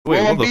Wait,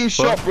 Well, what I'm the being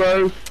fuck? shot,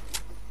 bro.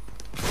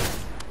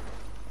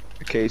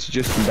 Okay, it's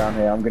Justin down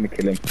here. I'm gonna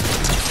kill him.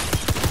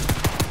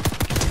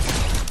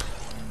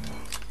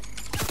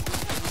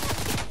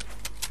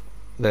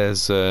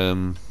 There's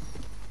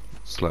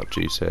slap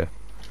juice here.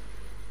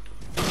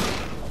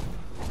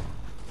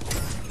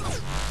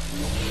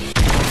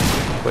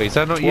 Wait, is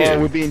that not you? Whoa,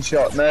 we're being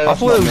shot. No, I that's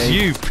thought not it was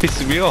me. you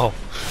pissing me off.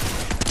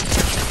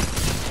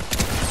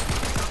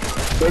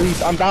 Bro,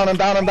 I'm down.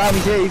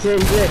 He's here. He's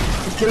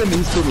killing me.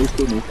 He's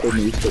killing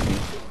me.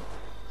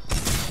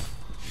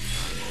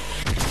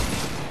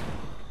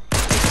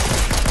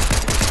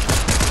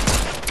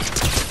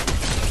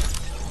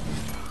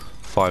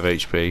 5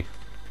 HP.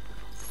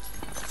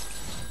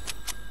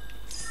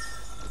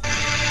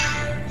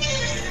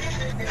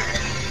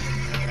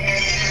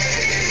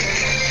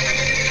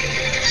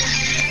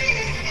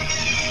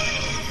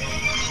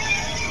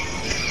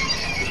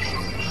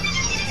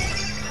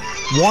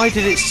 Why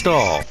did it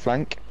stop?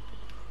 Flank.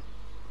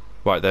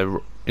 Right, they're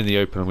in the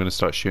open. I'm going to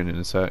start shooting in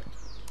a sec.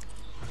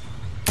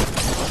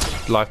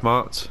 Life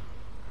marked.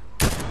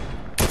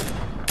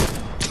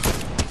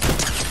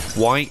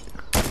 White.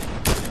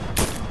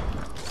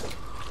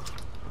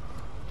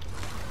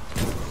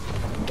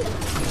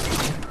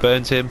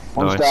 Burnt him.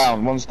 One's Nice.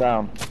 down. One's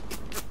down.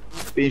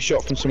 Being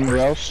shot from somewhere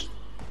else.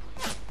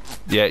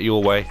 Yeah,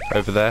 your way.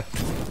 Over there.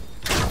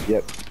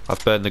 Yep.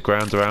 I've burned the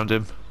ground around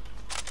him.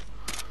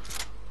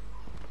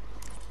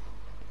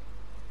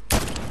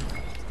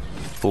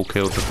 Full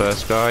killed the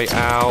first guy.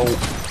 Ow!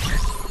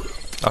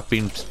 I've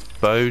been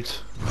bowed.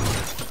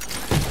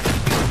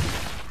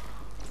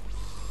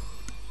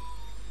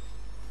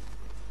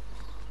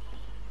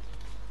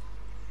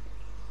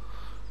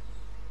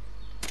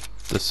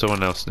 There's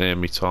someone else near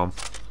me, Tom.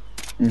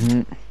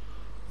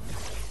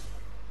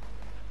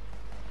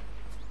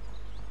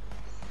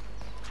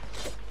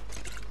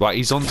 Right,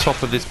 he's on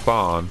top of this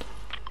barn.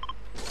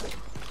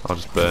 I'll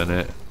just burn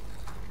it.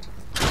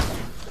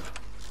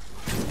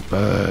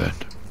 Burn.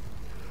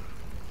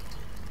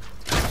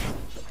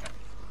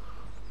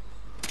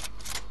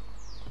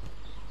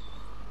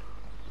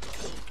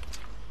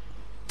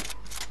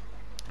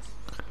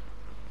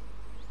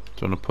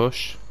 Do you want to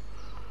push?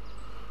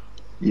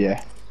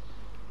 Yeah.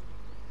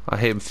 I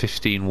hit him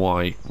 15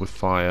 white with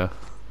fire.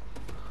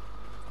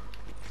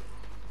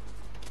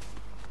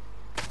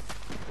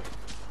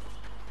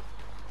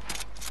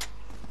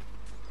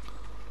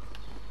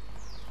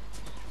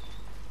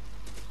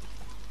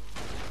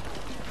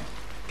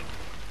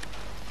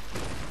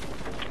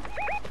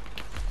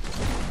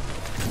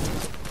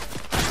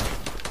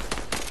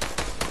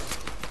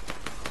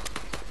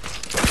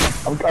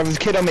 There's a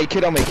kid on me.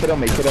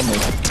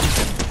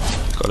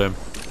 Got him.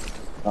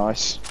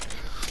 Nice.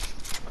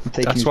 I'm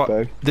taking his That's bow.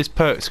 what this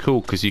perk's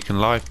cool because you can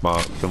life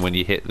mark them when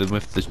you hit them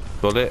with the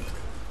bullet,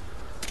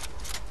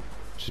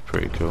 which is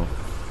pretty cool.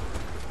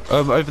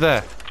 Over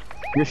there.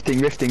 Rifting.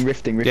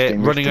 Yeah,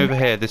 running over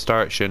here, this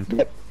direction.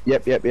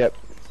 Yep.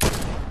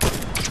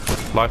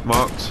 Life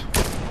marked.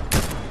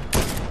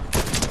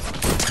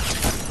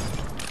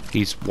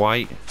 He's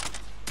white.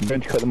 I'm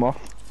going to cut them off.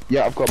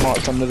 Yeah, I've got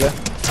marks under there.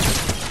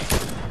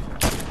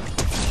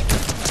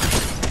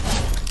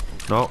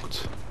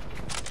 Knocked.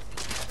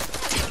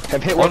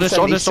 I've hit Honest.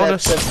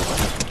 170.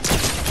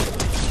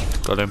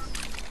 Got him.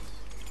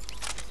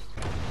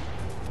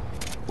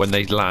 When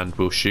they land,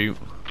 we'll shoot.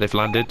 They've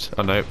landed.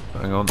 Oh no,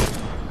 hang on.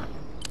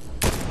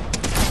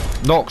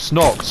 Knocked.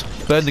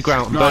 Burn the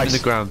ground. Nice.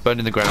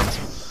 Burning the ground.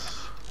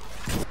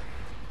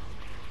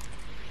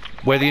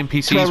 Where the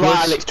NPCs To our right,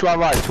 was. Alex. To our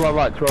right.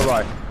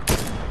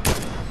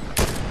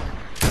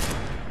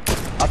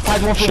 I've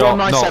tagged one for Shot.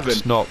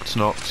 197.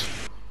 Knocked.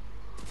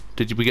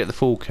 Did we get the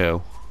full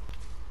kill?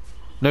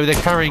 No, they're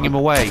carrying him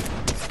away.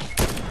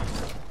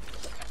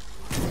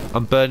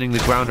 I'm burning the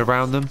ground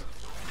around them.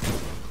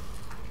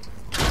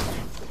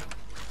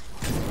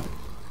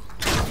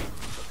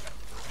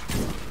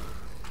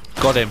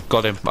 Got him.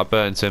 I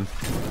burnt him.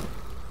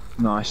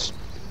 Nice.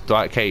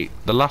 Right, okay,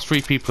 the last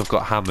 3 people have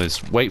got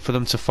hammers. Wait for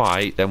them to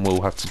fight, then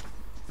we'll have to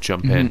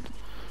jump in.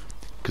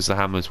 Because the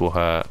hammers will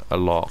hurt a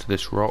lot.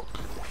 This rock.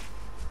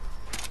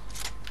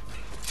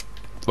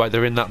 Right,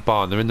 they're in that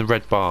barn. They're in the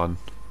red barn.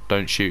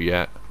 Don't shoot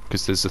yet.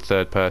 Because there's a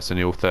third person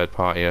who'll third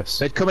party us.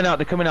 They're coming out.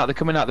 They're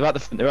at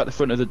the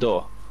front of the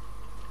door.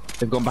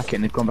 They've gone back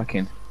in.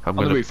 On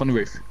the roof.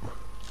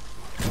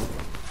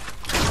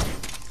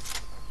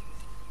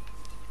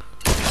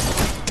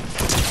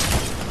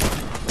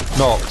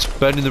 Knocked.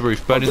 Burning the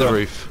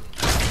roof.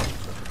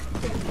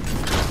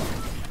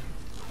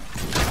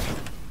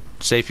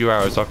 Save your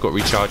arrows. I've got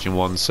recharging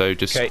ones, so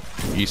just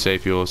you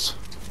save yours.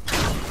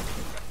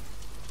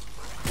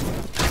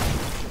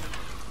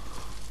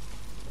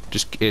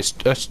 It's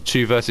us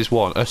 2 versus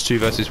 1.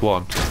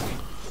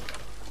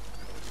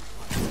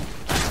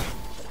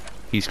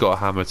 He's got a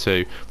hammer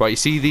too. Right, you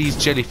see these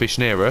jellyfish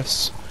near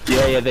us?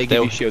 Yeah, they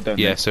give you shield, don't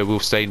they? Yeah, so we'll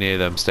stay near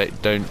them.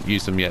 Don't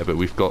use them yet, but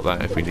we've got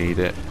that if we need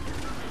it.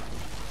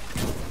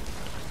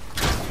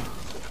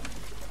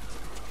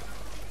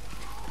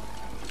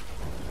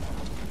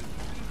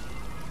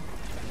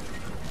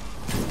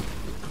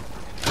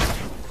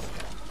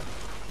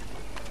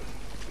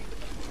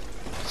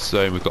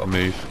 zone, we've got to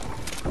move.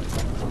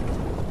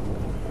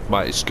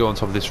 Right, let's go on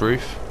top of this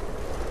roof.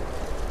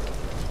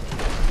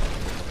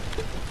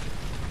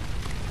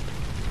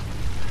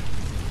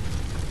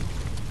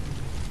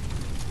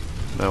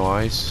 No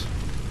eyes.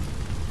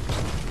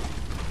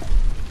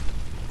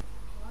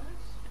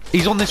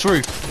 He's on this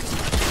roof!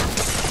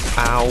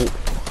 Ow.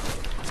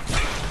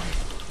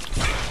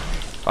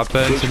 I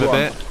burned Which him a one?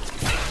 bit.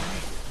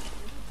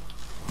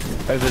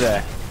 Over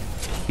there.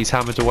 He's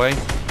hammered away.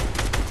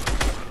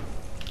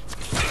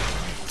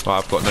 Right,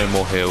 I've got no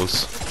more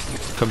heals.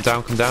 Come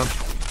down, come down.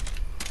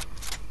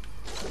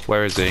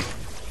 Where is he?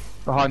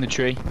 Behind the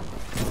tree.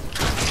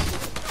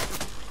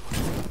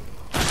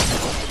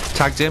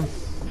 Tagged him.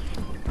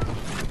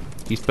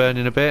 He's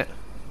burning a bit.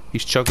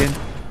 He's chugging.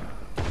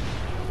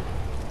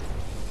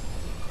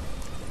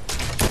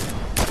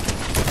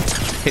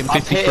 Hit him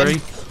I've hit 53.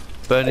 him.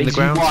 Burning the He's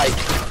ground. Right.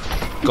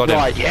 Got him.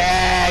 Right.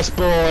 Yes,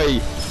 boy.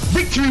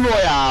 Victory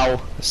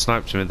Royale. I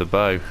sniped him with the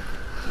bow.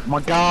 My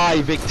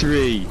guy,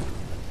 victory.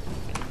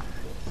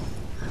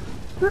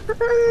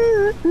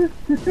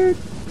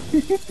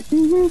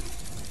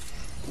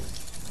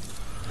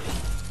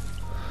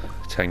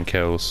 10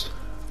 kills.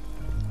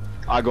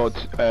 I got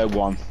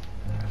 1.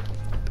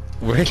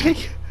 Really?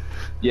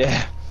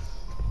 Yeah.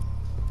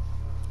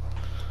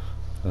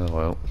 Oh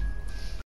well.